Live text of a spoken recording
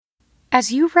As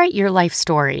you write your life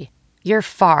story, you're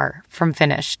far from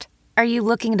finished. Are you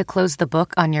looking to close the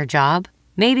book on your job?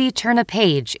 Maybe turn a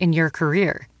page in your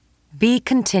career? Be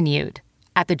continued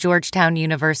at the Georgetown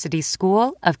University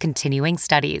School of Continuing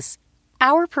Studies.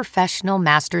 Our professional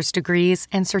master's degrees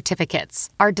and certificates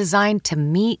are designed to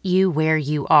meet you where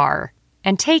you are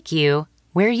and take you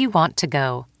where you want to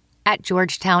go. At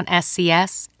Georgetown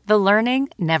SCS, the learning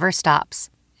never stops,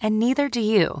 and neither do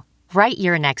you. Write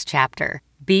your next chapter.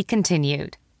 Be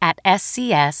continued at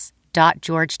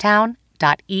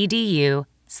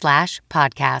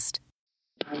scs.georgetown.edu/podcast.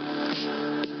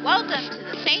 Welcome to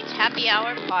the Saints Happy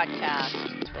Hour podcast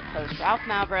with host Ralph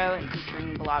Malbrough and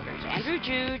featuring bloggers Andrew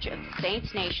Juge of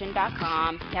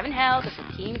SaintsNation.com, Kevin Held of The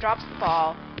Team Drops the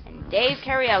Ball, and Dave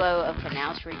Cariello of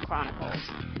Canal Street Chronicles.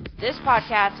 This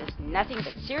podcast is nothing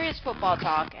but serious football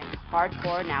talk and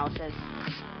hardcore analysis.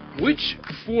 Which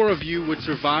four of you would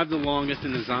survive the longest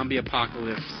in the zombie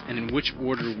apocalypse, and in which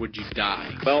order would you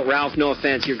die? Well, Ralph, no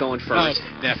offense, you're going first.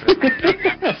 Oh, definitely.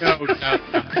 No.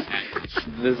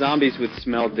 The zombies would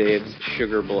smell Dave's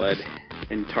sugar blood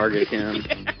and target him.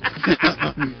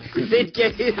 They'd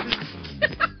get his...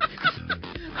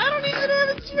 I don't even have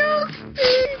a joke,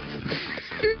 Dave.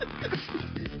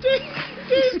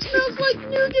 Dave smells like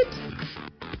nougat.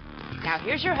 Now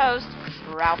here's your host,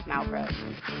 Ralph Malbrough.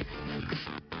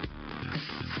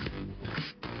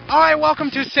 All right, welcome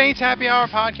to Saints Happy Hour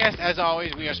podcast. As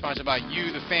always, we are sponsored by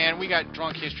you, the fan. We got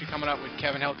Drunk History coming up with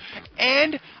Kevin Held.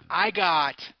 And I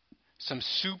got some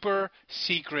super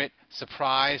secret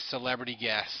surprise celebrity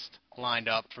guests lined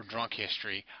up for Drunk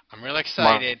History. I'm really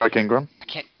excited. Mark Ingram.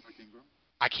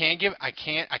 I can't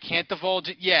divulge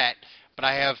it yet, but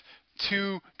I have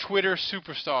two Twitter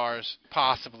superstars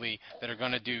possibly that are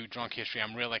going to do Drunk History.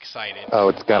 I'm real excited. Oh,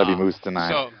 it's got to be Moose tonight.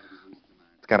 So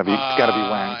it's got to be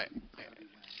Wang.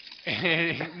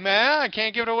 Man, I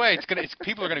can't give it away.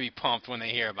 People are going to be pumped when they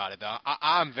hear about it, though.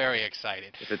 I'm very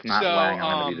excited. If it's not Wang,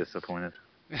 I'm going to be disappointed.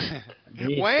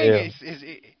 Wang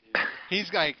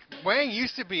Wang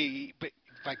used to be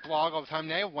like blog all the time.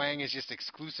 Now Wang is just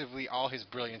exclusively all his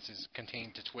brilliance is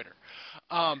contained to Twitter.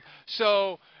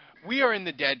 So we are in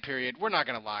the dead period. We're not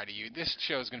going to lie to you. This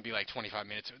show is going to be like 25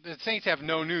 minutes. The Saints have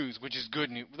no news, which is good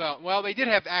news. Well, they did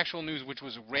have actual news, which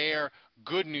was rare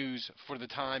good news for the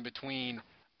time between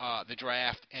the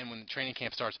draft and when the training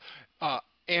camp starts.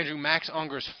 Andrew, Max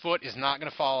Unger's foot is not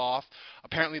going to fall off.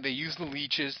 Apparently they use the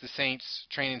leeches, the Saints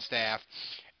training staff,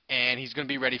 and he's going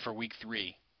to be ready for week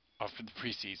 3 for the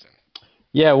preseason.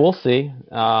 Yeah, we'll see.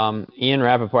 Ian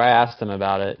Rappaport, I asked him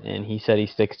about it, and he said he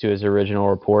sticks to his original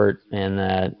report, and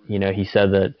that, he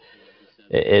said that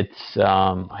it's,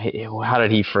 how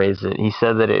did he phrase it? He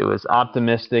said that it was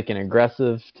optimistic and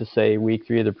aggressive to say week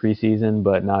 3 of the preseason,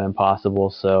 but not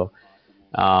impossible. So,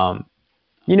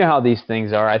 you know how these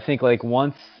things are. I think like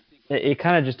once it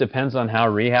kind of just depends on how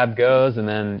rehab goes, and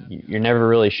then you're never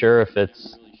really sure if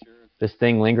this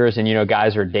thing lingers, and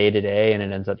guys are day to day, and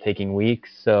it ends up taking weeks.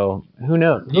 So who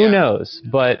knows? Who knows?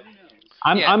 But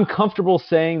I'm comfortable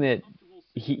saying that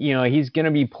he's going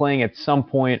to be playing at some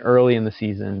point early in the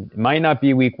season. It might not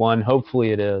be week 1.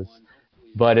 Hopefully it is,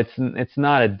 but it's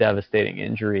not a devastating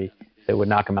injury that would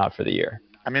knock him out for the year.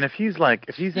 I mean, if he's at like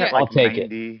I'll take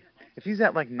 90, if he's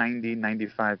at like 90,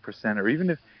 95%, or even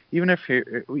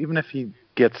if he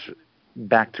gets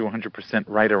back to 100%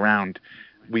 right around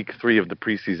week 3 of the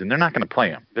preseason, they're not going to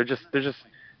play him. They're not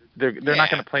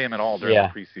going to play him at all during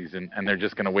the preseason, and they're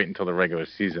just going to wait until the regular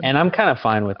season. And I'm kind of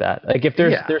fine with that. Like if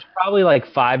there's probably like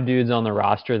 5 dudes on the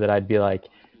roster that I'd be like,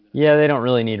 yeah, they don't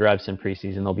really need reps in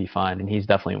preseason. They'll be fine, and he's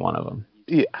definitely one of them.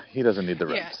 Yeah, he doesn't need the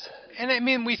reps. Yeah. And I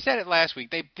mean, we said it last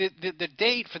week. The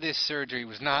date for this surgery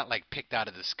was not like picked out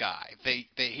of the sky.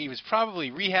 He was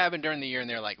probably rehabbing during the year, and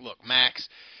they're like, "Look, Max,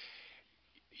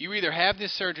 you either have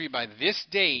this surgery by this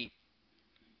date,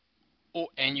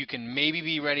 and you can maybe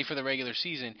be ready for the regular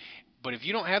season. But if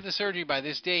you don't have the surgery by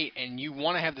this date, and you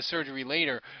want to have the surgery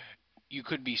later, you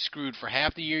could be screwed for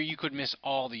half the year. You could miss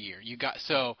all the year.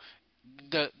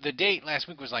 The date last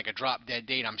week was like a drop-dead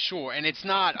date, I'm sure. And it's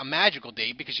not a magical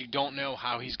date because you don't know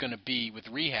how he's going to be with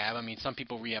rehab. I mean, some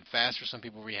people rehab faster, some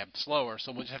people rehab slower,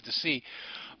 so we'll just have to see.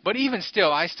 But even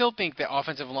still, I still think the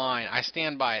offensive line, I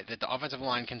stand by it, that the offensive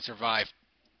line can survive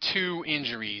 2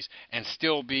 injuries and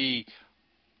still be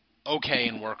okay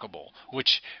and workable,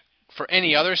 which for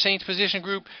any other Saints position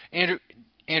group, Andrew,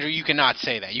 you cannot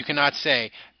say that. You cannot say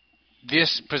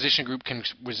this position group can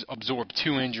absorb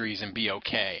 2 injuries and be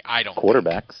okay. I don't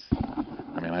Quarterbacks.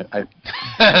 I mean, I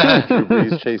Drew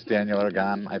Brees, Chase Daniel are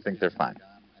gone. I think they're fine.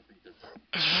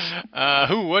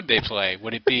 Who would they play?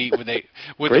 Would it be? Would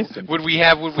we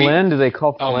have? Flynn? Do they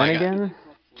call Flynn again?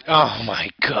 Oh my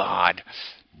God.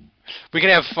 We can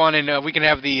have fun and we can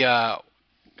have the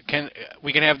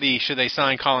should they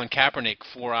sign Colin Kaepernick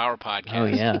 4-hour podcast? Oh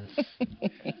yeah.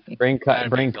 Bring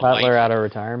That'd be Cutler out of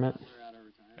retirement.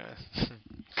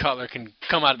 Cutler can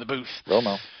come out of the booth.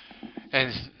 Romo.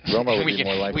 And Romo would we be can,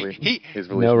 more likely. His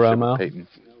relationship No Romo. with Peyton.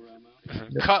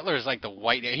 Cutler's like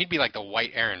he'd be like the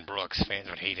white Aaron Brooks. Fans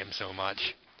would hate him so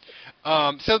much.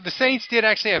 So the Saints did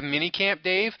actually have minicamp,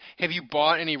 Dave. Have you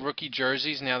bought any rookie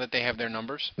jerseys now that they have their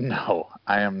numbers? No,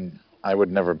 I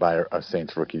would never buy a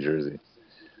Saints rookie jersey.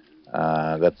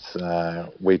 That's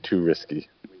way too risky.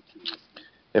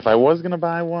 If I was gonna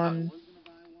buy one,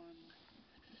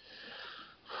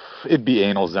 it'd be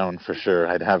Anal Zone for sure.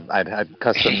 I'd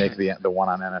custom make the one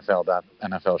on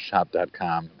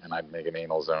NFLshop.com, and I'd make an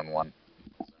Anal Zone one.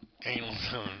 Anal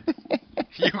Zone.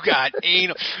 You got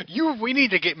anal. We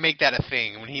need to make that a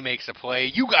thing when he makes a play.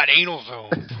 You got Anal Zone.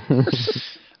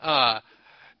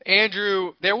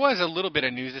 Andrew, there was a little bit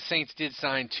of news. The Saints did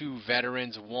sign 2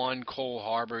 veterans. One, Cole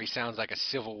Harbor. He sounds like a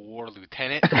Civil War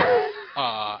lieutenant.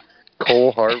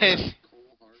 Cole Harbor.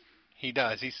 He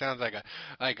does. He sounds like a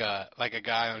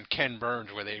guy on Ken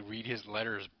Burns where they read his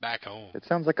letters back home. It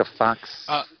sounds like a Fox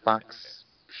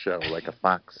show, like a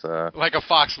Fox. Like a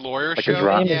Fox lawyer like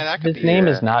show. Yeah, that could His be. name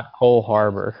is not Cole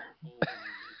Harbor.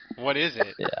 What is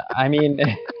it? Yeah, I mean,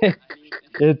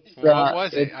 it's What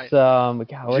was it? God,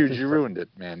 what's Jude, his you ruined it,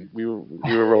 man. We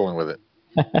were rolling with it.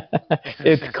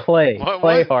 It's Clay.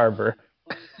 Clay Harbor.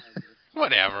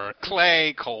 Whatever.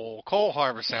 Clay, Cole. Cole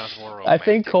Harbor sounds more romantic. I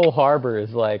think Cole Harbor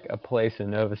is like a place in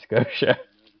Nova Scotia.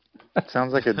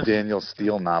 Sounds like a Daniel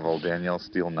Steele novel.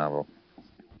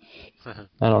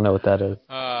 I don't know what that is.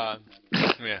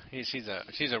 Yeah, she's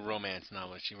a romance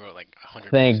novelist. She wrote like 100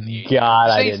 books Thank in the 80s.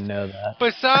 God I Saints, didn't know that.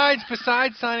 Besides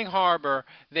signing Harbor,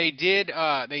 they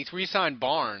re-signed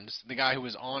Barnes, the guy who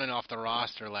was on and off the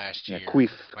roster last year. Yeah,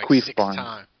 Queef six Barnes.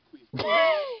 Time.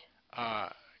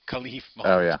 Khalif Barnes.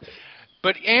 Oh yeah.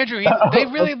 But Andrew, they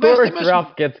really of course must,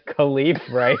 Ralph gets Khalif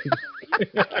right.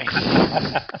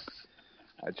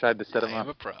 I tried to set him I'm up.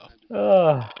 a pro.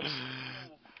 Oh.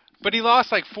 But he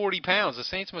lost like 40 pounds. The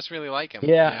Saints must really like him.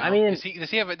 Yeah, you know? I mean,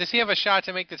 does he have a shot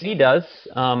to make the team? He does.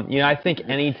 I think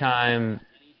anytime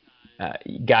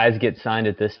guys get signed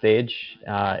at this stage,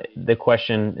 the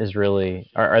question is really,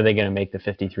 are they going to make the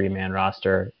 53-man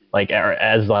roster,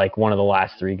 as one of the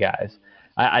last 3 guys?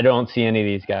 I don't see any of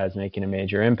these guys making a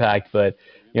major impact, but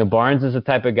Barnes is the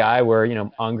type of guy where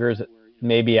Unger's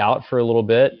maybe out for a little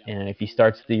bit, and if he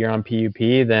starts the year on PUP,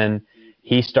 then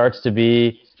he starts to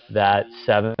be that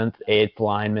 7th, 8th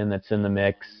lineman that's in the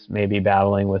mix, maybe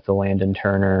battling with the Landon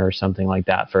Turner or something like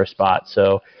that for a spot.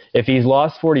 So if he's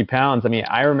lost 40 pounds,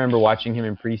 I remember watching him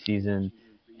in preseason,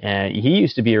 and he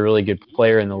used to be a really good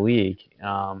player in the league.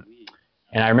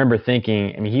 And I remember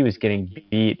thinking, he was getting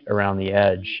beat around the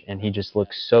edge, and he just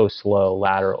looked so slow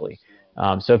laterally.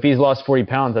 So if he's lost 40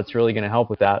 pounds, that's really going to help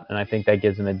with that, and I think that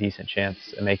gives him a decent chance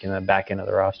of making the back end of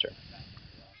the roster.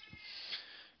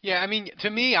 Yeah, to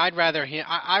me, I'd rather him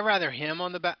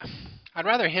on the back. I'd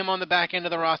rather him on the back end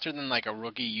of the roster than like a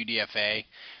rookie UDFA,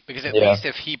 because at least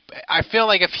I feel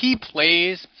like if he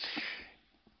plays,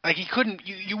 like he couldn't,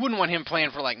 you wouldn't want him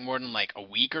playing for like more than like a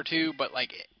week or 2, but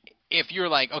like if you're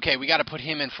like, okay, we got to put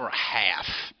him in for a half,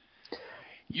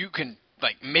 you can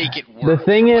like make it work. The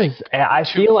thing is, like I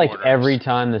feel like quarters. every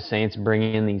time the Saints bring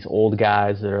in these old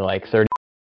guys that are like 30.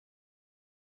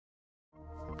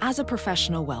 As a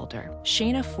professional welder,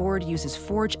 Shayna Ford uses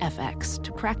Forge FX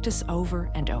to practice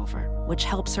over and over, which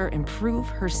helps her improve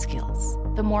her skills.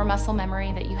 The more muscle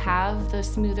memory that you have, the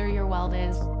smoother your weld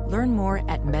is. Learn more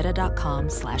at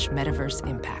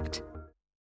meta.com/metaverseimpact.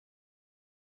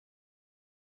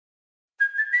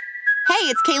 Hey,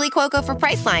 it's Kaylee Cuoco for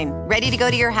Priceline. Ready to go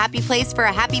to your happy place for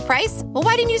a happy price? Well,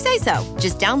 why didn't you say so?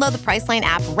 Just download the Priceline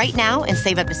app right now and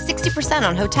save up to 60%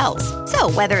 on hotels.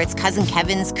 So whether it's Cousin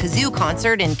Kevin's Kazoo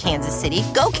Concert in Kansas City,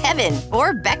 go Kevin,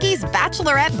 or Becky's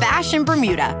Bachelorette Bash in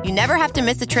Bermuda, you never have to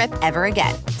miss a trip ever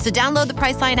again. So download the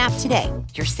Priceline app today.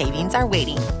 Your savings are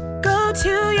waiting. Go to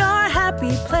your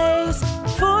happy place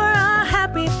for a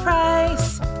happy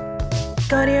price.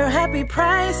 Go to your happy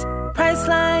price,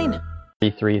 Priceline.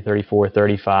 33, 34,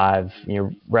 35,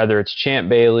 whether it's Champ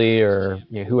Bailey or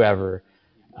whoever.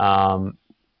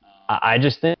 I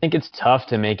just think it's tough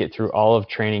to make it through all of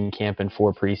training camp and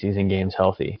 4 preseason games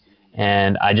healthy.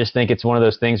 And I just think it's one of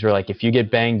those things where, like, if you get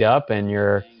banged up and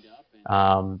you're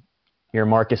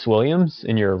Marcus Williams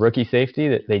and you're a rookie safety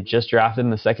that they just drafted in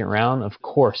the 2nd round, of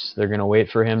course they're going to wait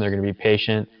for him. They're going to be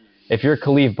patient. If you're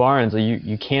Khalif Barnes,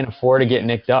 you can't afford to get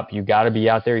nicked up. You got to be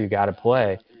out there. You got to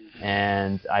play.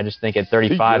 And I just think at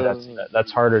 35,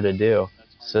 that's harder to do.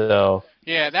 So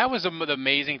yeah, that was the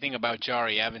amazing thing about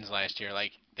Jari Evans last year.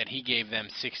 Like that he gave them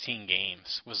 16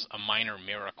 games was a minor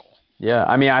miracle. yeah,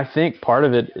 I mean, I think part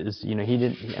of it is,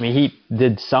 he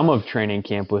did some of training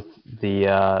camp with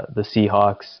the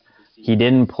Seahawks. He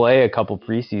didn't play a couple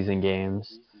preseason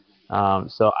games.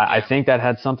 So I think that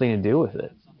had something to do with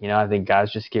it. I think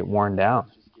guys just get worn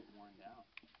down.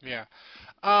 Yeah.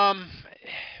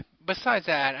 Besides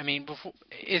that, I mean,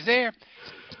 is there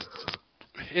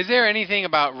anything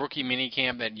about rookie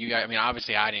minicamp that you guys? I mean,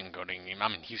 obviously I didn't go to.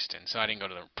 I'm in Houston, so I didn't go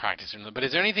to the practice room. But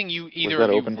is there anything either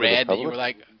of you read that you were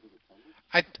like?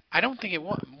 I don't think it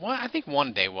was. Well, I think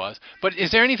one day was. But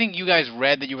is there anything you guys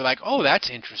read that you were like, oh, that's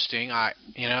interesting? I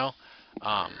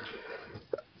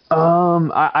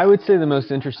would say the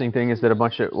most interesting thing is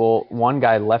that one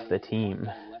guy left the team,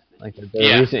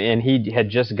 and he had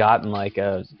just gotten like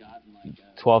a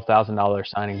 $12,000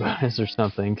 signing bonus or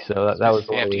something. So that was.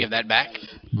 You have to give that back.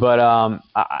 But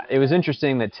it was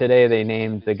interesting that today they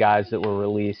named the guys that were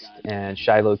released, and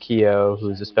Shiloh Keogh,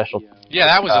 who's a special. Yeah,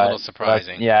 that was a little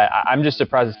surprising. I'm just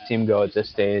surprised to see him go at this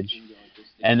stage.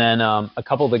 And then a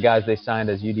couple of the guys they signed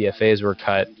as UDFAs were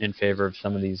cut in favor of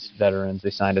some of these veterans they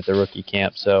signed at the rookie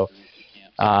camp. So,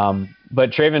 but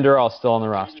Traven Durrell's still on the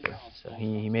roster, so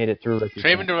he made it through rookie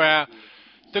camp. Traven Durrell,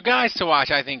 the guys to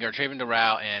watch, I think, are Traven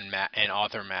Durrell and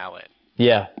Arthur Mallett.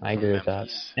 Yeah, I agree with that.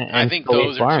 And I think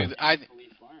those are two.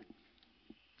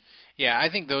 I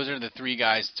think those are the three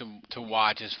guys to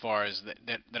watch as far as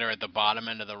that are at the bottom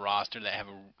end of the roster that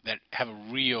have a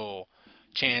real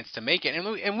chance to make it.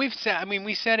 And we've said, I mean,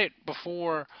 we said it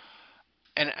before,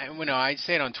 and I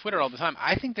say it on Twitter all the time.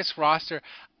 I think this roster,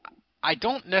 I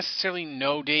don't necessarily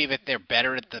know, Dave, if they're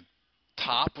better at the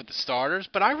top with the starters,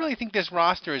 but I really think this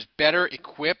roster is better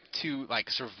equipped to like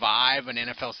survive an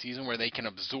NFL season where they can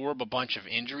absorb a bunch of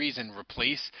injuries and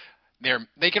replace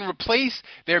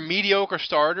their mediocre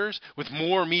starters with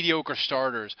more mediocre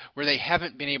starters, where they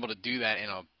haven't been able to do that in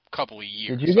a couple of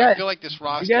years. I feel like this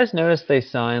roster. Did you guys notice they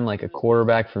signed like a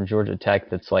quarterback from Georgia Tech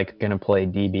that's like going to play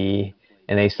DB,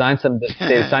 and they signed some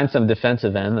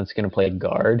defensive end that's going to play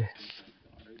guard.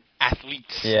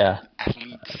 Athletes. Yeah.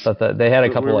 Athletes. I thought that they had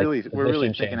a couple we're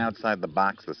really thinking outside the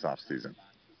box this offseason.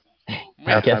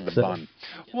 Outside the bun.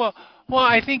 Well,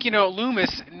 I think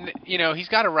Loomis. He's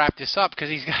got to wrap this up because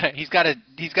he's got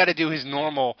to do his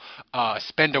normal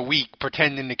spend a week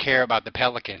pretending to care about the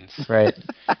Pelicans. Right.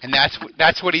 And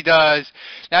that's what he does.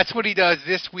 That's what he does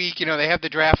this week. They have the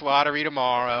draft lottery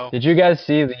tomorrow. Did you guys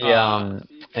see the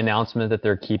announcement that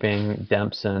they're keeping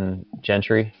Demps and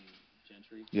Gentry?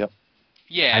 Yep.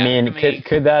 Yeah. I mean,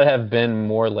 could that have been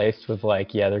more laced with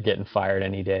they're getting fired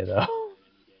any day though?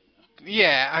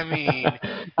 Yeah, I mean.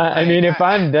 I mean, if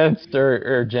I'm Demps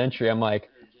or Gentry, I'm like,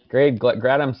 great,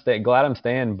 glad I'm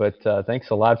staying, but thanks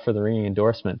a lot for the ringing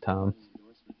endorsement, Tom.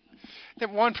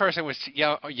 That one person was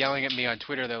yelling at me on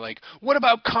Twitter. They're like, "What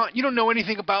about you don't know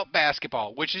anything about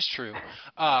basketball," which is true.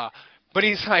 But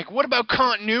he's like, "What about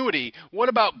continuity? What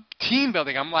about team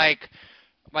building?" I'm like,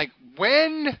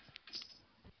 when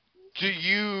do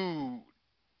you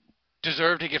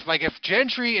deserve to give? Like, if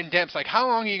Gentry and Demps, how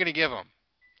long are you going to give them?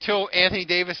 Till Anthony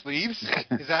Davis leaves?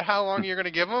 Is that how long you're going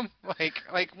to give them? Like,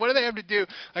 what do they have to do?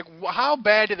 Like, how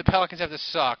bad do the Pelicans have to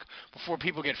suck before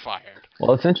people get fired?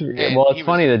 Well, it's interesting. It's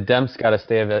funny that Demps got a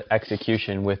stay of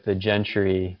execution with the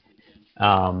Gentry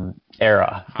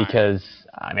era because,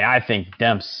 I mean, I think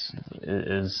Demps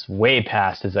is way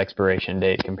past his expiration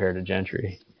date compared to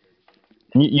Gentry.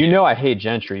 I hate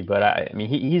Gentry, but I mean,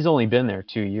 he's only been there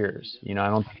 2 years. I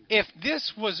don't. If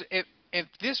this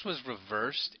was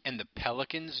reversed and the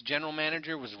Pelicans general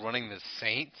manager was running the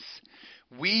Saints,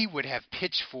 we would have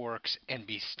pitchforks and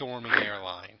be storming their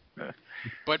line.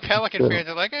 But Pelican fans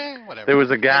are like, whatever. There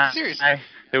was a guy. Seriously.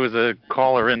 There was a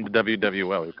caller in the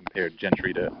WWL who compared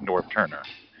Gentry to Norv Turner.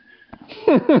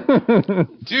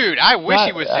 Dude, I wish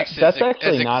he was successful. That's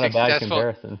actually not a bad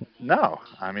comparison. No,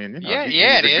 I mean, he's it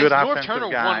a is. good Norv offensive Turner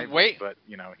guy, won way, but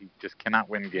he just cannot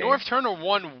win games. Norv Turner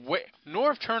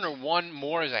won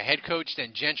more as a head coach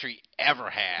than Gentry ever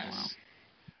has. Wow.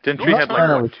 Gentry had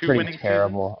two winning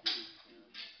terrible.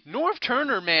 seasons. Norv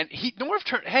Turner, man,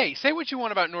 hey, say what you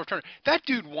want about Norv Turner. That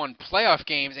dude won playoff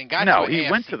games and got No, to an he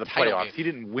AFC went to the playoffs. game. He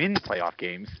didn't win playoff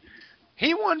games.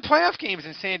 He won playoff games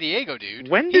in San Diego, dude.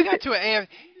 When he got to an AFC?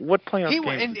 What playoff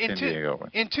games did San Diego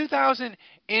win? In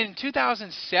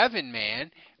 2007,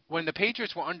 man, when the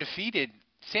Patriots were undefeated,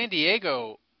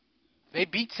 they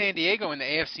beat San Diego in the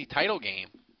AFC title game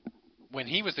when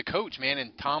he was the coach, man.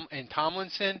 And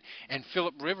Tomlinson and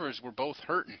Phillip Rivers were both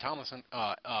hurt, and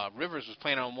Rivers was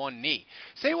playing on one knee.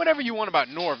 Say whatever you want about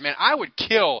Norv, man. I would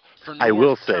kill for Norv. I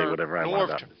will say whatever I want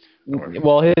about him.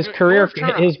 Well, his Norv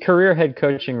Turner. career head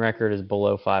coaching record is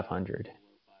below 500.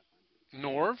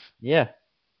 Norv? Yeah.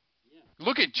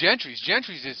 Look at Gentry's.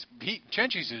 Gentry's is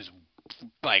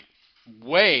like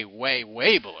way, way,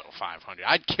 way below 500.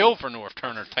 I'd kill for Norv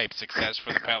Turner type success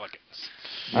for the Pelicans.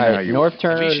 All right, Norv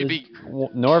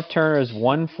Turner is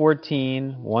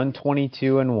 114,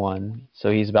 122, and 1, so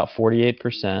he's about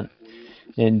 48%.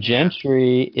 And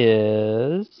Gentry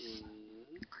is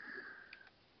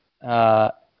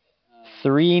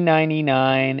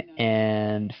 399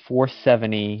 and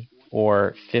 470,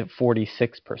 or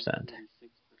 46%.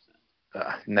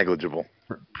 Negligible.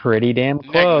 Pretty damn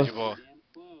close. Negligible.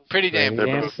 Pretty damn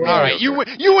close. All right, you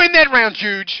win that round,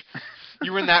 Juge.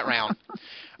 You win that round.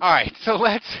 All right, so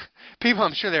people,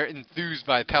 I'm sure they're enthused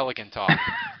by Pelican talk.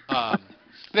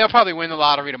 They'll probably win the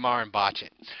lottery tomorrow and botch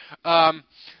it.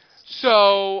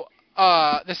 So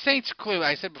the Saints, clearly,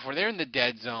 I said before, they're in the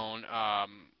dead zone.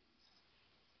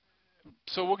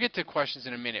 So we'll get to questions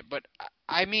in a minute. But,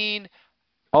 I mean,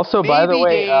 also, by the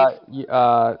way,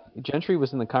 Gentry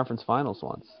was in the conference finals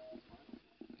once.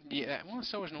 Yeah, well,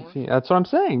 so was Norv. See, that's what I'm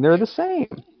saying. They're the same.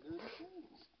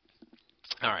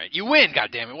 All right, you win,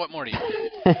 goddammit. What more do you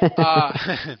want?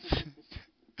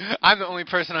 I'm the only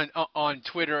person on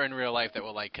Twitter in real life that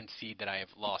will concede that I have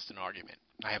lost an argument.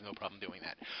 I have no problem doing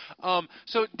that.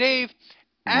 So Dave,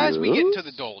 as we get into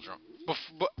the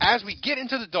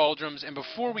doldrums, and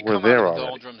before we come out of the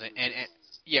doldrums, and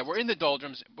yeah, we're in the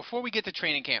doldrums. Before we get to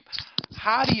training camp,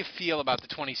 how do you feel about the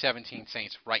 2017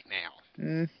 Saints right now?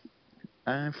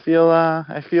 I feel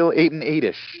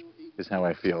 8-8-ish is how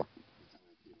I feel.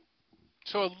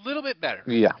 So a little bit better.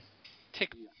 Yeah.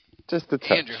 Just a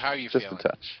touch. Andrew, how are you feeling? Just a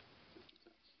touch.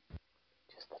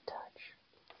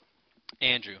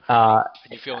 Andrew, are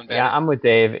you feeling better? Yeah, I'm with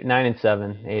Dave. 9-7,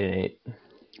 8-8.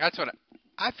 That's what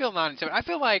I feel. 9-7. I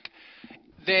feel like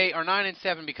they are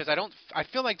 9-7 because I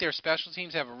feel like their special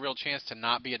teams have a real chance to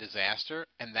not be a disaster,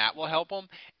 and that will help them.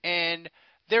 And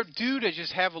they're due to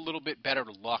just have a little bit better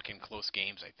luck in close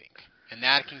games, I think. And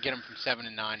that can get them from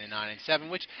 7-9 to 9-7,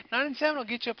 which 9-7 will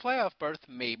get you a playoff berth,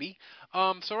 maybe.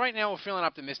 So right now we're feeling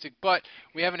optimistic, but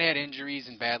we haven't had injuries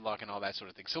and bad luck and all that sort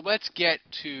of thing. So let's get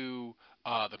to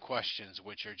the questions,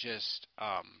 which are just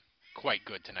quite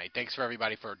good tonight. Thanks for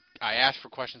everybody I asked for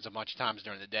questions a bunch of times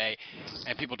during the day,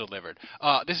 and people delivered.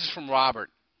 This is from Robert.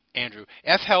 Andrew,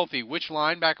 F healthy, which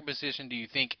linebacker position do you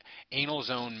think anal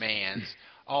zone mans?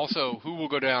 Also, who will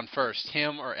go down first,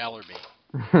 him or Ellerby?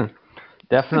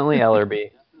 Definitely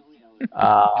Ellerby.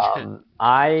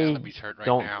 I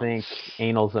don't now. think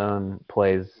anal zone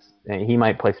plays. He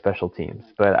might play special teams,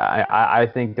 but I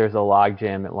think there's a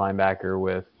logjam at linebacker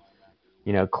with,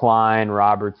 Klein,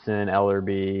 Robertson,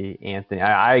 Ellerby, Anthony.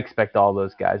 I expect all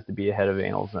those guys to be ahead of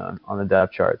anal zone on the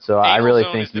depth chart. So I really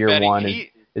think year one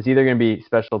is either going to be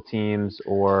special teams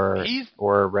or a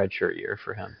redshirt year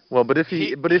for him. Well, but if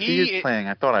he is playing,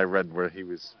 I thought I read where he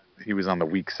was on the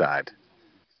weak side.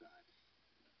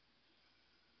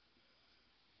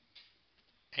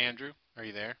 Andrew, are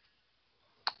you there?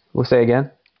 We'll say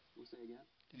again.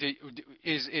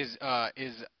 Is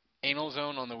anal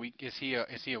zone on the weak? Is he a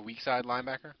weak side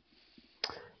linebacker?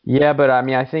 Yeah, but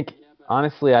I think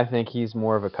he's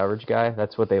more of a coverage guy.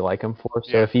 That's what they like him for.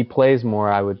 So if he plays more,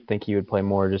 I would think he would play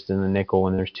more just in the nickel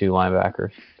when there's two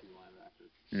linebackers.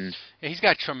 Yeah, he's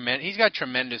got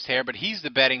tremendous hair, but he's the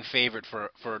betting favorite for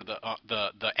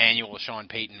the annual Sean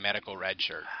Payton medical red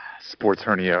shirt. Sports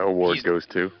hernia award goes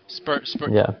to.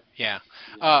 Yeah.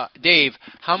 Dave,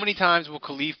 how many times will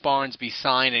Khalif Barnes be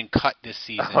signed and cut this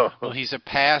season? Will he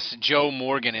surpass Joe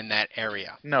Morgan in that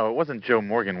area? No, it wasn't Joe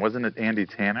Morgan. Wasn't it Andy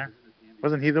Tanner?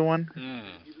 Wasn't he the one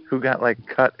who got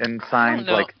cut and signed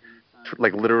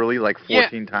literally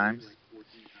 14 times?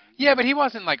 Yeah, but he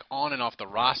wasn't on and off the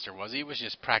roster, was he? He was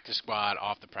just practice squad,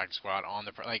 off the practice squad, on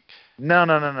the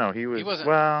No. He wasn't.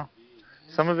 Well,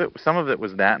 some of it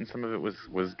was that, and some of it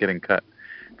was getting cut.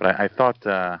 But I thought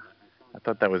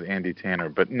that was Andy Tanner.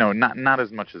 But no, not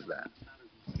as much as that.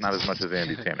 Not as much as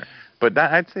Andy Tanner. But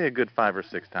I'd say a good 5 or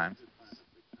 6 times.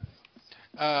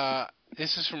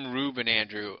 This is from Ruben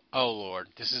Andrew. Oh Lord,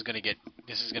 this is gonna get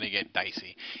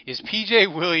dicey. Is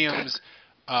PJ Williams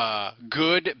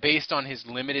good based on his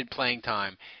limited playing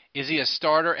time? Is he a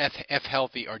starter, F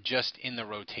healthy, or just in the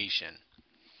rotation?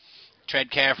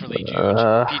 Tread carefully, Juge.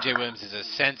 PJ Williams is a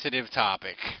sensitive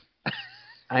topic.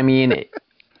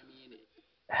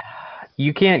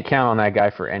 You can't count on that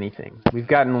guy for anything. We've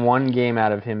gotten one game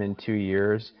out of him in 2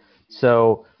 years.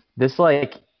 So this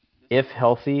if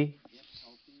healthy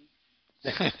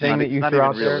thing that you throw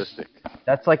out there,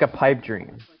 that's like a pipe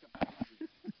dream.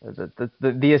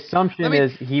 The assumption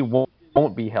is he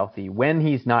won't be healthy. When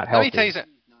he's not healthy,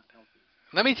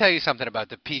 let me tell you something about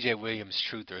the P.J. Williams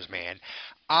truthers, man.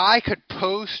 I could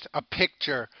post a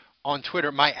picture on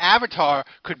Twitter. My avatar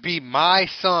could be my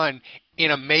son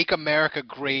in a Make America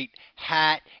Great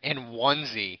hat and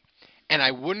onesie, and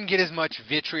I wouldn't get as much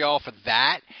vitriol for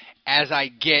that as I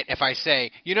get if I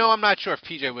say, I'm not sure if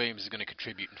P.J. Williams is going to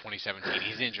contribute in 2017.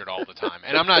 He's injured all the time,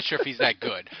 and I'm not sure if he's that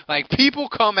good. Like, people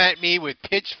come at me with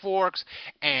pitchforks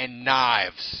and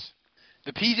knives.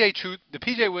 The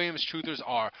P.J. Williams truthers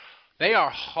are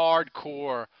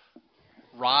hardcore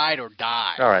ride or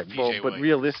die. All right, but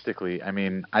realistically, I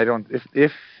mean, I don't.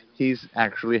 If he's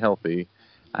actually healthy,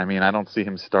 I mean, I don't see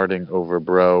him starting over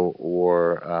Bro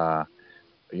or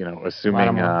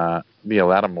assuming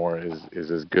Lattimore is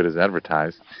as good as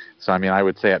advertised. So I mean, I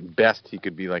would say at best he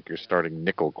could be like your starting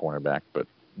nickel cornerback, but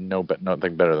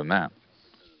nothing better than that.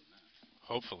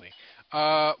 Hopefully.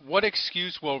 What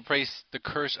excuse will replace the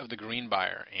curse of the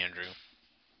Greenbrier, Andrew?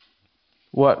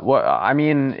 What? I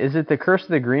mean, is it the curse of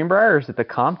the Greenbrier or is it the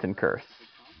Compton curse?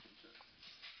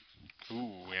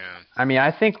 Ooh, yeah. I mean,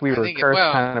 I think we were cursed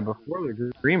kind of before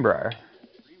the Greenbrier.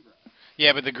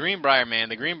 Yeah, but the Greenbrier, man,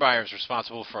 the Greenbrier is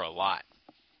responsible for a lot.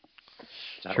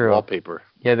 True. Wallpaper.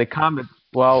 Yeah, the comment.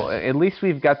 Well, at least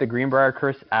we've got the Greenbrier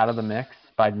curse out of the mix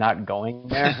by not going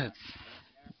there.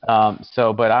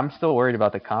 But I'm still worried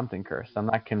about the Compton curse. I'm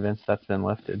not convinced that's been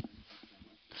lifted.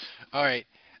 All right,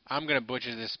 I'm gonna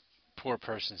butcher this poor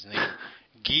person's name.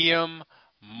 Guillaume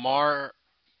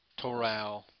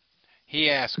Martorell. He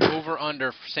asked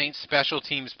over/under Saints special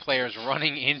teams players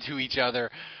running into each other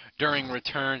during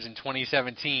returns in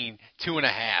 2017,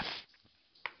 2.5.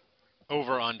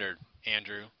 Over/under,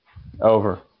 Andrew.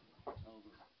 Over.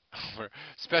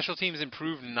 Special teams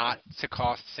improved not to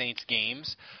cost Saints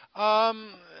games.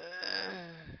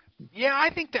 Yeah, I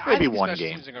think that maybe one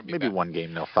game. Teams are gonna be maybe better. one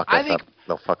game they'll fuck us up.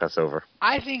 They'll fuck us over.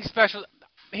 I think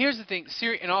Here's the thing.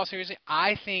 In all seriousness,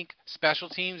 I think special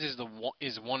teams is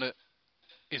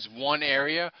one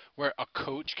area where a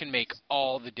coach can make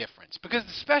all the difference, because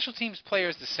the special teams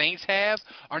players the Saints have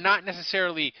are not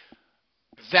necessarily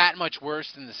that much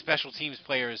worse than the special teams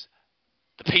players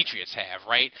the Patriots have,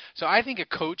 right? So I think a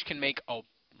coach can make a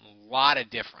lot of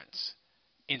difference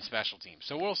in special teams.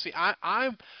 So we'll see.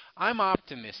 I'm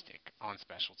optimistic on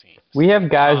special teams. We have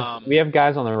guys. We have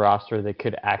guys on the roster that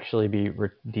could actually be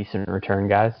decent return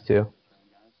guys too.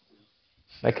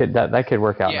 That could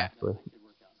work out nicely.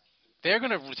 They're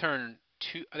going to return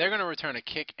a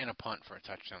kick and a punt for a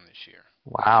touchdown this year.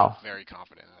 Wow. I'm very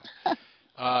confident in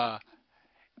that.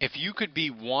 If you could be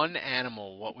one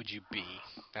animal, what would you be?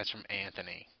 That's from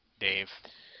Anthony. Dave.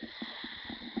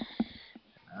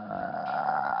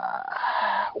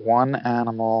 One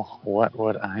animal, what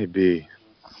would I be?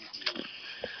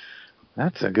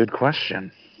 That's a good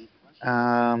question.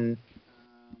 I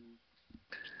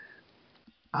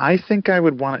think I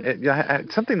would want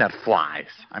something that flies.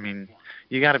 I mean,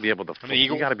 you got to be able to.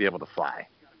 You got to be able to fly.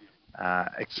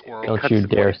 Don't you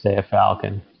dare say a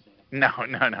falcon. No,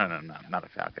 not a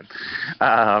falcon.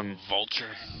 Vulture.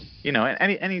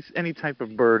 Any type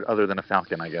of bird other than a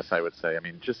falcon, I guess I would say. I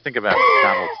mean, just think about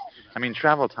travel. I mean,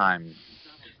 travel time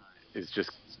is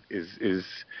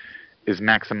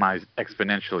maximized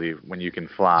exponentially when you can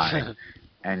fly,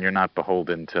 and you're not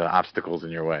beholden to obstacles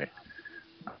in your way.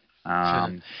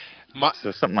 So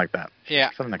something like that. Yeah.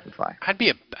 Something that can fly. I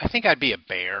think I'd be a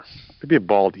bear. I'd be a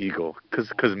bald eagle,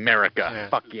 cause America. Yeah.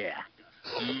 Fuck yeah.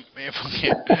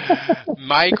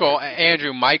 Michael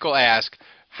asked,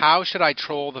 how should I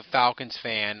troll the Falcons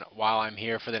fan while I'm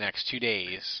here for the next 2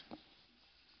 days?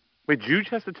 Wait, Juge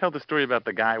has to tell the story about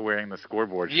the guy wearing the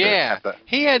scoreboard shirt. Yeah,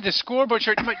 he had the scoreboard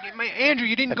shirt. Andrew,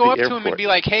 you didn't go up to him and be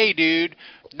like, hey, dude,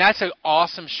 that's an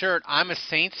awesome shirt. I'm a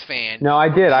Saints fan. No, I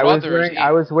did. I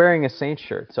was wearing a Saints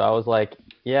shirt, so I was like,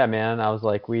 yeah, man. I was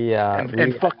like, we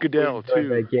fuck Goodell, too.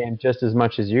 That game just as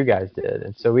much as you guys did.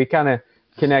 And so we kind of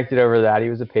connected over that. He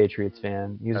was a Patriots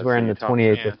fan. He was wearing the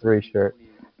 28-3 shirt.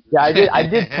 Yeah, I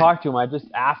did talk to him. I just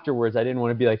afterwards I didn't want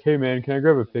to be like, hey man, can I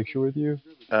grab a picture with you?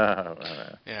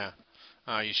 Yeah.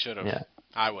 Oh, you should have. Yeah.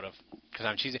 I would have, because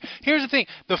I'm cheesy. Here's the thing: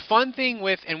 the fun thing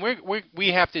with, and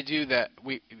we have to do that.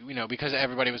 Because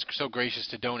everybody was so gracious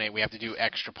to donate, we have to do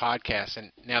extra podcasts.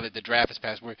 And now that the draft has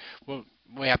passed, we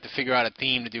have to figure out a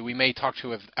theme to do. We may talk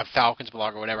to a Falcons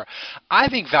blogger or whatever. I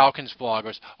think Falcons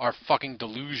bloggers are fucking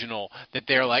delusional that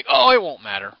they're like, oh, it won't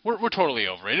matter. We're totally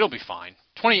over it. It'll be fine.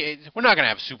 We're not gonna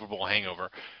have a Super Bowl hangover.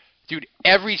 Dude,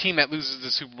 every team that loses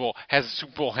the Super Bowl has a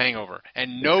Super Bowl hangover,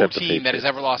 and no team that has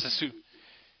ever lost a Super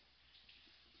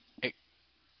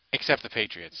except the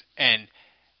Patriots.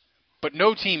 But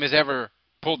no team has ever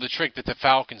pulled the trick that the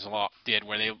Falcons did,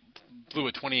 where they blew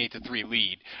a 28-3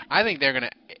 lead. I think they're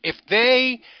gonna, if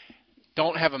they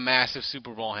don't have a massive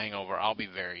Super Bowl hangover, I'll be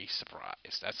very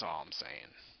surprised. That's all I'm saying.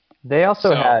 They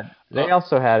also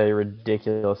had a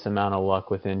ridiculous amount of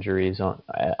luck with injuries.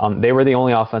 They were the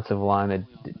only offensive line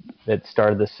that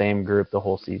started the same group the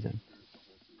whole season.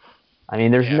 I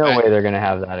mean, there's no way they're going to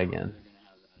have that again.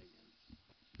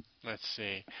 Let's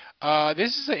see.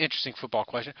 This is an interesting football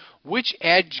question. Which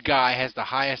edge guy has the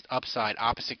highest upside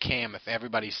opposite Cam if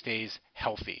everybody stays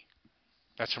healthy?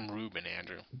 That's from Ruben,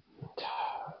 Andrew.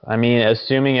 I mean,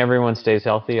 assuming everyone stays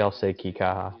healthy, I'll say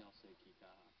Kikaha.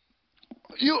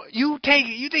 You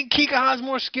think Kikaha's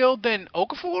more skilled than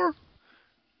Okafor?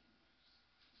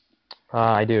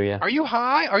 I do, yeah. Are you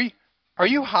high? Are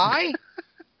you high?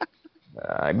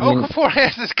 I mean, Okafor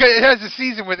has a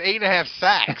season with 8.5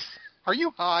 sacks. Are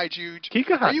you high, Juge?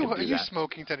 Kikaha are you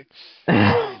smoking today?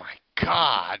 Oh my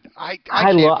God!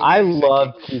 I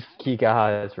love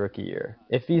Kikaha's rookie year.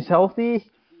 If he's healthy,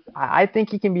 I think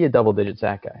he can be a double-digit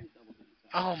sack guy.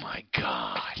 Oh my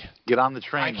God! Get on the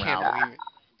train, I can't believe it.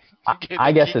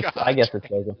 I guess it's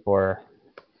Okafor.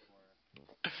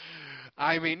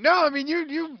 I mean, no. I mean,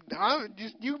 you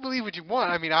believe what you want.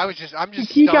 I mean, I'm just.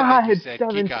 Kikaha had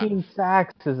 17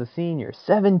 sacks as a senior.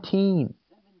 17.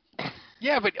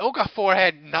 Yeah, but Okafor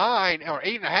had 9 or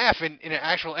 8.5 in an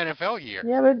actual NFL year.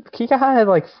 Yeah, but Kikaha had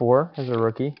like 4 as a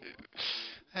rookie.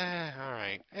 All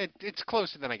right, it's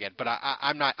closer than I get, but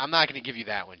I'm not going to give you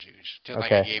that one, Juge. Just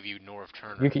okay. Like I gave you Norv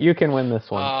Turner. You can win this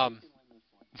one. All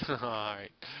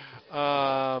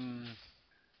right.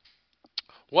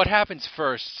 What happens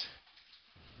first,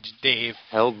 Dave?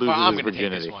 Held loses I'm going to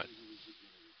virginity. take this one.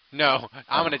 No,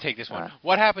 I'm going to take this one.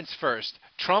 What happens first?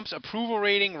 Trump's approval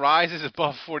rating rises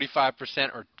above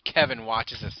 45%, or Kevin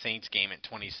watches a Saints game in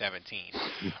 2017?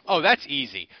 Oh, that's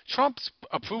easy. Trump's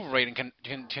approval rating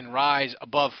can rise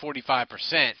above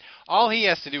 45%. All he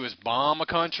has to do is bomb a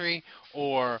country,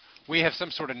 or we have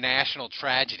some sort of national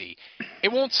tragedy.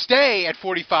 It won't stay at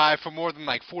 45 for more than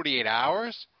like 48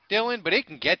 hours, Dylan, but it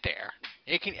can get there.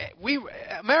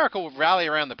 America will rally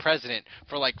around the president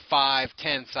for like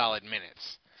 5-10 solid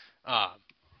minutes.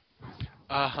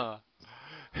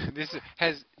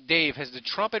 Dave, has the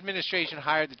Trump administration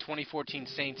hired the 2014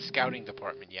 Saints scouting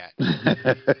department yet?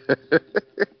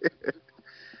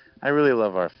 I really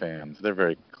love our fans. They're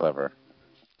very clever.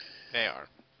 They are.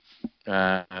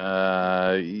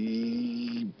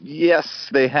 Yes,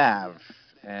 they have.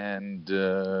 And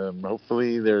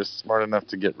hopefully they're smart enough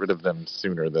to get rid of them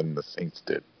sooner than the Saints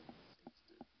did.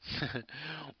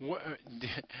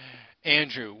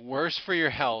 Andrew, worse for your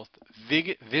health,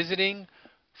 visiting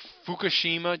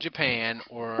Fukushima, Japan,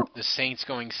 or the Saints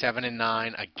going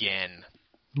 7-9 again?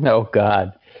 Oh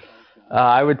God,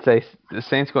 I would say the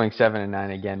Saints going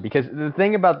 7-9 again, because the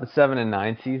thing about the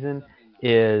 7-9 season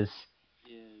is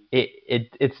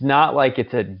it's not like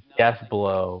it's a death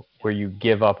blow where you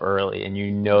give up early and you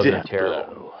know they're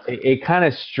terrible. It kind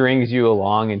of strings you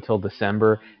along until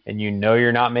December, and you know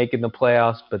you're not making the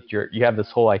playoffs, but you have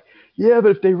this whole like, yeah,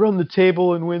 but if they run the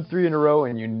table and win 3 in a row,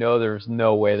 and you know there's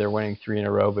no way they're winning 3 in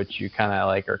a row, but you kind of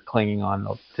like are clinging on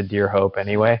to dear hope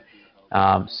anyway.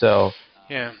 So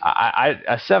yeah,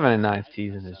 a 7-9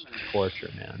 season is just torture,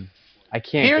 man. I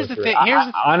can't. Here's the thing.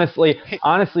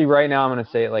 Honestly, right now I'm going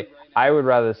to say it like I would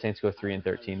rather the Saints go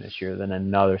 3-13 this year than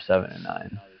another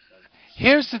 7-9.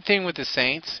 Here's the thing with the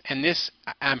Saints, and this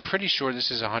I'm pretty sure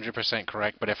this is 100%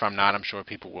 correct, but if I'm not, I'm sure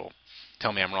people will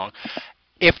tell me I'm wrong.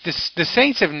 If the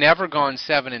Saints have never gone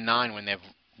 7-9 when they've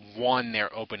won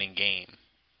their opening game,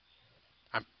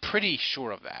 I'm pretty sure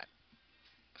of that.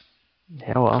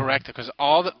 Yeah, well. Correct, because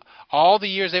all the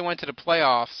years they went to the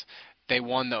playoffs, they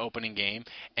won the opening game,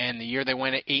 and the year they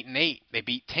went at 8-8, they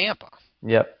beat Tampa.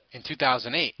 Yep. In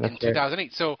 2008. That's in 2008.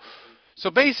 Right.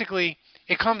 So basically,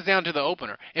 it comes down to the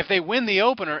opener. If they win the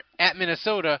opener at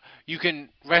Minnesota, you can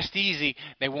rest easy.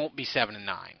 They won't be 7-9.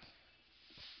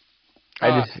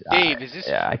 Dave, is this?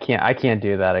 Yeah, I can't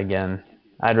do that again.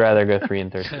 I'd rather go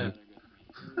 3-13.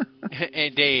 Hey,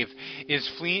 Dave, is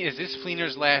this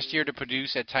Fleener's last year to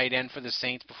produce at tight end for the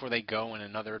Saints before they go in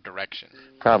another direction?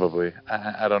 Probably.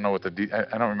 I don't know what I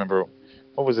don't remember.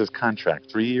 What was his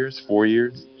contract? 3 years? 4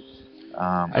 years?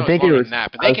 I think it was.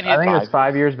 That, but they can hit I think it was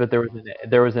 5 years, but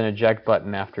there was an eject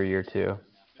button after year 2.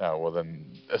 Oh well, then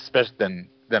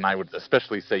I would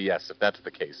especially say yes if that's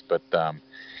the case. But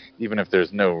even if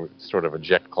there's no sort of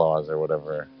eject clause or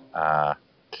whatever, I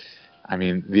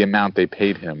mean the amount they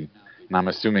paid him, and I'm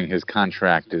assuming his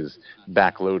contract is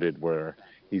backloaded where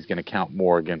he's going to count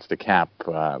more against the cap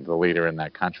the later in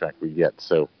that contract we get.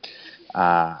 So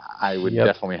I would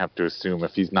definitely have to assume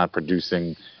if he's not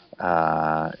producing.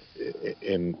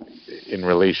 In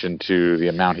relation to the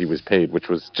amount he was paid, which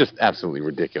was just absolutely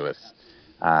ridiculous.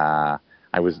 I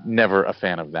was never a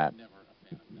fan of that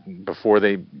before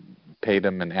they paid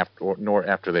him and after, nor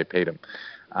after they paid him.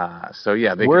 So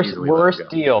yeah, they could easily let him go.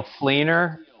 Deal,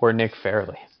 Fleener or Nick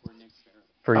Fairley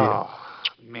for you? Oh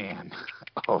man,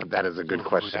 that is a good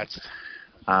question.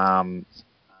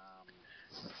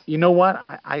 You know what?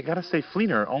 I gotta say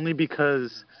Fleener only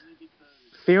because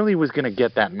Fairley was going to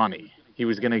get that money. He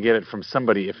was going to get it from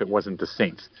somebody if it wasn't the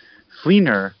Saints.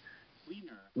 Fleener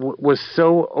was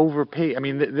so overpaid. I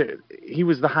mean, he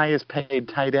was the highest paid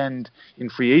tight end in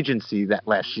free agency that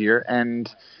last year, and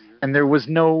there was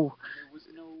no.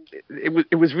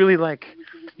 It was really like,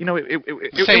 you know, it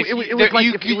was like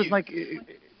if it was like.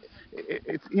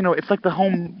 It's it's like the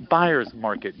home buyer's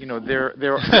market. There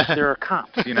are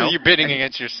comps. You're bidding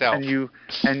against yourself. No,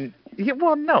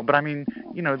 but I mean,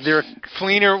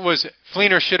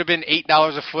 Fleener should have been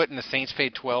 $8 a foot, and the Saints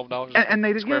paid $12. And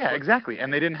they did, exactly.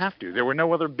 And they didn't have to. There were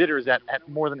no other bidders at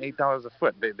more than $8 a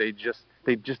foot. They just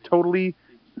totally.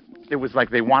 It was like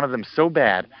they wanted them so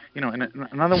bad. And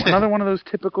another one of those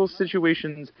typical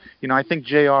situations. I think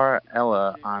J.R.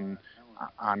 Ella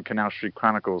on Canal Street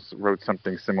Chronicles wrote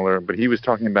something similar, but he was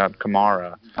talking about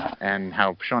Kamara and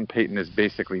how Sean Payton is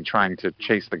basically trying to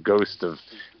chase the ghost of,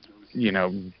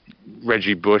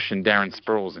 Reggie Bush and Darren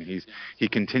Sproles, and he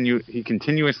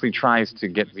continuously tries to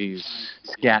get these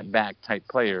scat back type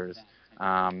players.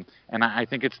 And I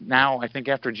think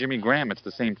after Jimmy Graham, it's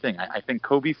the same thing. I think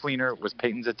Coby Fleener was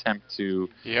Payton's attempt to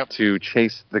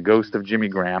chase the ghost of Jimmy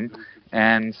Graham,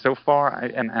 and so far,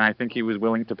 I think he was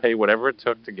willing to pay whatever it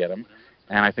took to get him.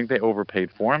 And I think they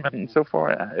overpaid for him, and so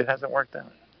far it hasn't worked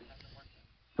out.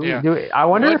 Yeah. I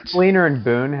wonder if Fleener and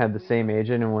Boone had the same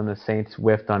agent, and when the Saints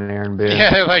whiffed on Aaron Boone.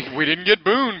 Yeah, like we didn't get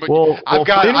Boone, but I've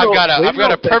got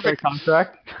a perfect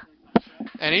contract,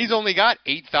 and he's only got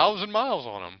 8,000 miles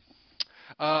on him.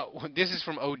 This is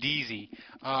from Odeezy.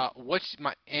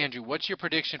 Andrew? What's your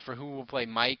prediction for who will play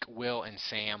Mike, Will, and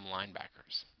Sam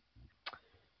linebackers?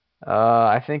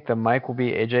 I think the Mike will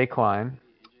be AJ Klein.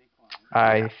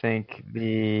 I think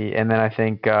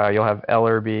you'll have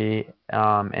Ellerbe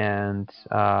and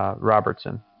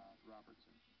Robertson.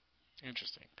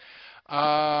 Interesting.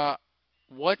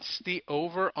 What's the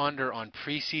over/under on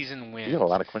preseason wins? You have a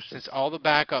lot of questions. Since all the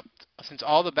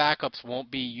backups won't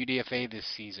be UDFA this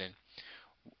season.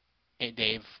 Hey,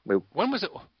 Dave. Nope. When was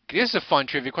it? This is a fun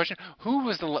trivia question. When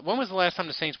was the last time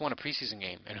the Saints won a preseason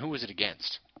game, and who was it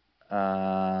against? We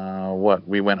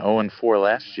went 0-4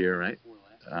 last year, right?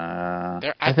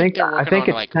 I think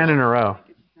it's 10 in a row.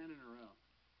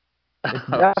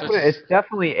 It's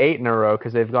definitely 8 in a row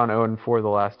because they've gone 0-4 the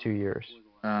last 2 years.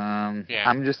 I'm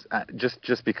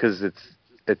just because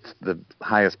it's the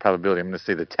highest probability. I'm going to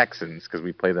say the Texans because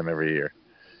we play them every year.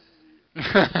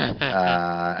 And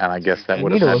I guess that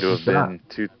would have had to have been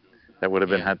would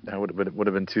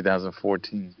have been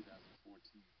 2014.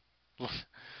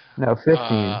 No,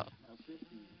 15.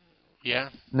 Yeah.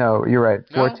 No, you're right.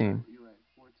 14.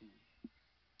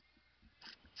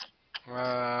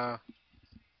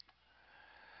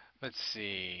 Let's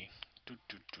see.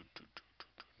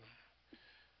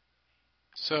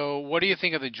 So, what do you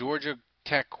think of the Georgia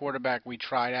Tech quarterback we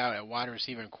tried out at wide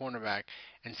receiver and cornerback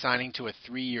and signing to a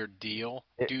 3-year deal?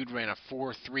 Dude ran a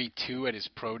 4.32 at his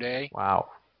pro day. Wow.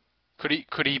 Could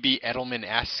he be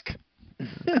Edelman-esque?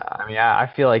 I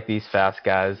feel like these fast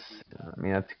guys,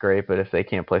 that's great, but if they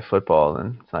can't play football,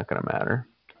 then it's not going to matter.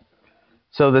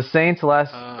 So the Saints'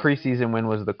 last preseason win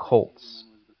was the Colts.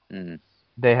 Mm.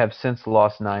 They have since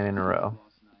lost 9 in a row.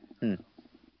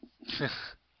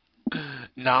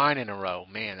 9 in a row.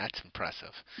 Man, that's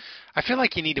impressive. I feel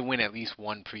like you need to win at least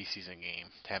one preseason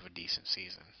game to have a decent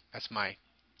season. That's my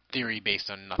theory based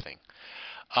on nothing.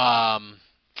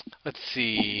 Let's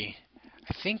see.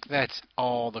 I think that's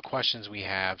all the questions we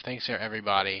have. Thanks to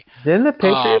everybody. Didn't the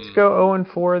Patriots go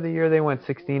 0-4 the year they went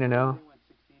 16-0?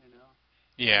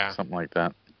 Yeah. Something like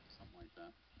that.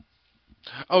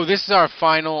 Oh, this is our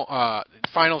final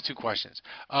 2 questions.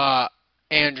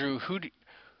 Andrew, who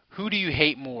do you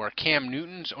hate more, Cam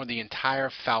Newton's or the entire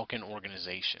Falcon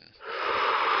organization?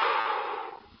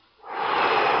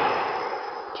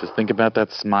 Just think about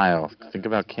that smile. Think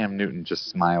about Cam Newton just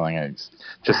smiling at you,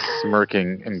 just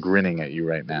smirking and grinning at you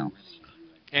right now.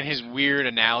 And his weird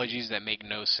analogies that make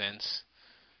no sense.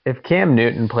 If Cam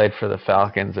Newton played for the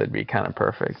Falcons, it'd be kind of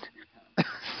perfect.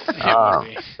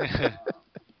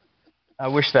 I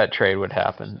wish that trade would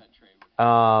happen.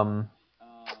 Man,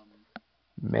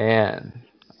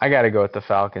 I got to go with the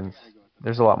Falcons.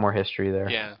 There's a lot more history there.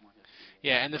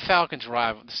 Yeah, and the Falcons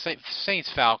rival, the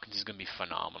Saints Falcons is going to be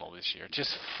phenomenal this year.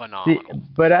 Just phenomenal.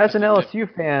 But as an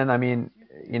LSU fan,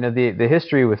 the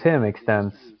history with him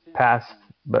extends past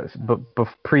but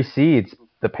precedes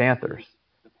the Panthers.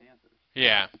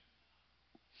 Yeah.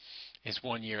 His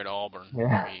 1 year at Auburn.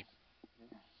 Yeah. Where he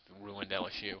ruined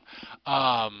LSU.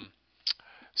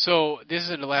 So this is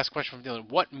the last question from Dylan.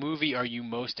 What movie are you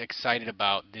most excited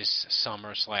about this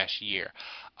summer/year?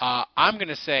 I'm going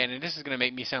to say, and this is going to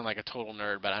make me sound like a total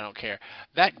nerd, but I don't care.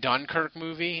 That Dunkirk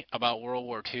movie about World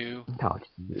War II,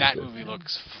 that movie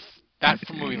looks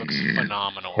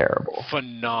phenomenal. Terrible.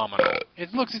 Phenomenal.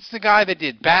 It's the guy that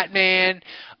did Batman,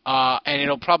 and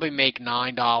it'll probably make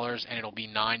 $9, and it'll be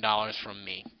 $9 from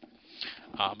me.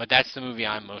 But that's the movie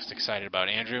I'm most excited about.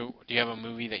 Andrew, do you have a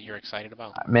movie that you're excited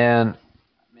about? Man,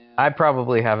 I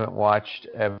probably haven't watched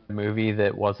a movie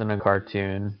that wasn't a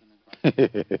cartoon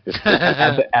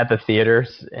at the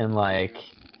theaters in like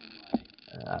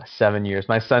 7 years.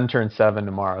 My son turns 7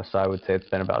 tomorrow, so I would say it's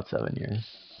been about 7 years.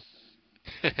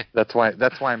 That's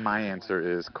why my answer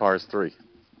is Cars 3.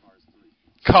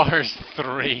 Cars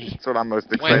 3. That's what I'm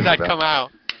most excited When does that about. come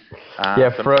out?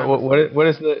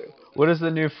 What is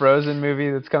the new Frozen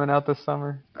movie that's coming out this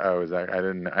summer? Oh, is that?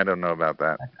 I don't know about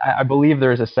that. I believe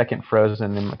there's a second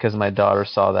Frozen because my daughter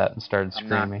saw that and started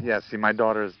screaming. See, my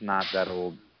daughter's not that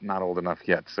old, not old enough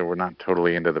yet, so we're not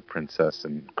totally into the princess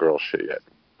and girl shit yet.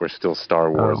 We're still Star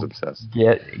Wars obsessed.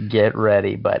 Get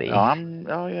ready, buddy. I'm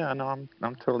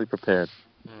totally prepared.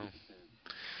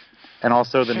 And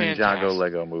also the Ninjago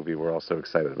Lego movie we're also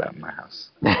excited about in my house.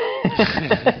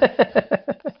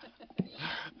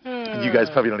 You guys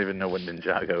probably don't even know what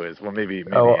Ninjago is. Well, maybe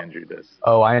Andrew does.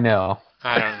 Oh, I know.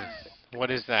 I don't know. What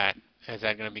is that? Is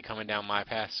that going to be coming down my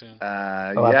path soon?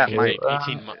 Yeah.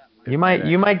 18 months. You might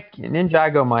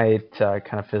Ninjago might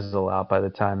kind of fizzle out by the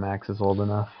time Max is old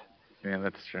enough. Yeah,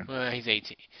 that's true. Well, he's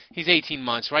 18. He's 18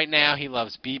 months. Right now, he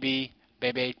loves BB,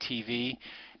 Bebe TV,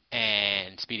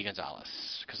 and Speedy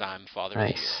Gonzalez, because I'm father.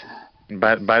 Nice.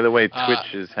 By the way,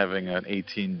 Twitch is having an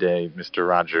 18-day Mr.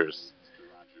 Rogers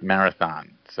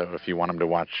marathon. So if you want him to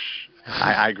watch,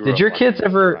 I grew up. Did your kids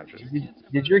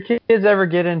ever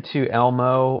get into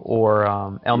Elmo or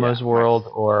Elmo's World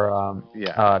or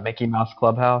Mickey Mouse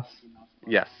Clubhouse?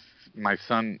 Yes, my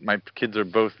kids are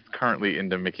both currently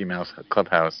into Mickey Mouse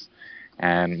Clubhouse,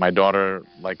 and my daughter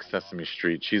likes Sesame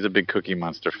Street. She's a big Cookie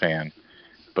Monster fan,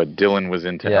 but Dylan was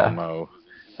into Elmo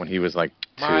when he was like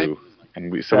 2. And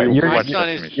we watched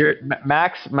Sesame Street.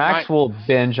 Max will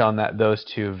binge on those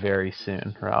two very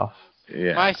soon, Ralph.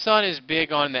 Yeah. My son is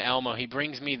big on the Elmo. He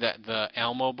brings me the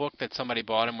Elmo book that somebody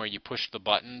bought him, where you push the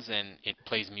buttons and it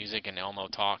plays music and Elmo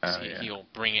talks. He'll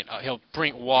bring it. He'll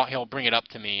bring it up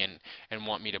to me and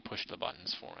want me to push the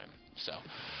buttons for him. So,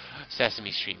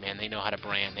 Sesame Street, man, they know how to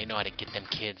brand. They know how to get them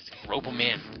kids, rope them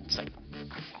in. It's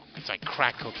like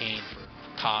crack cocaine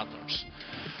for toddlers.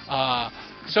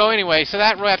 So anyway,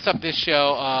 that wraps up this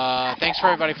show. Thanks for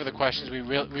everybody for the questions. We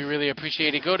really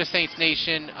appreciate it. Go to Saints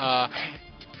Nation.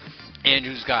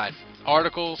 Andrew's got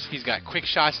articles. He's got quick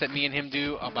shots that me and him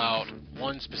do about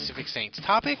one specific Saints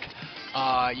topic.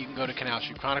 You can go to Canal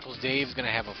Street Chronicles. Dave's going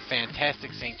to have a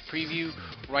fantastic Saints preview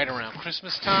right around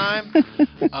Christmas time.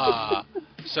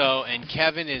 And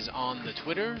Kevin is on the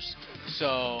Twitters.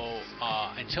 So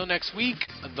until next week,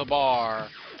 the bar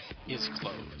is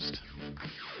closed.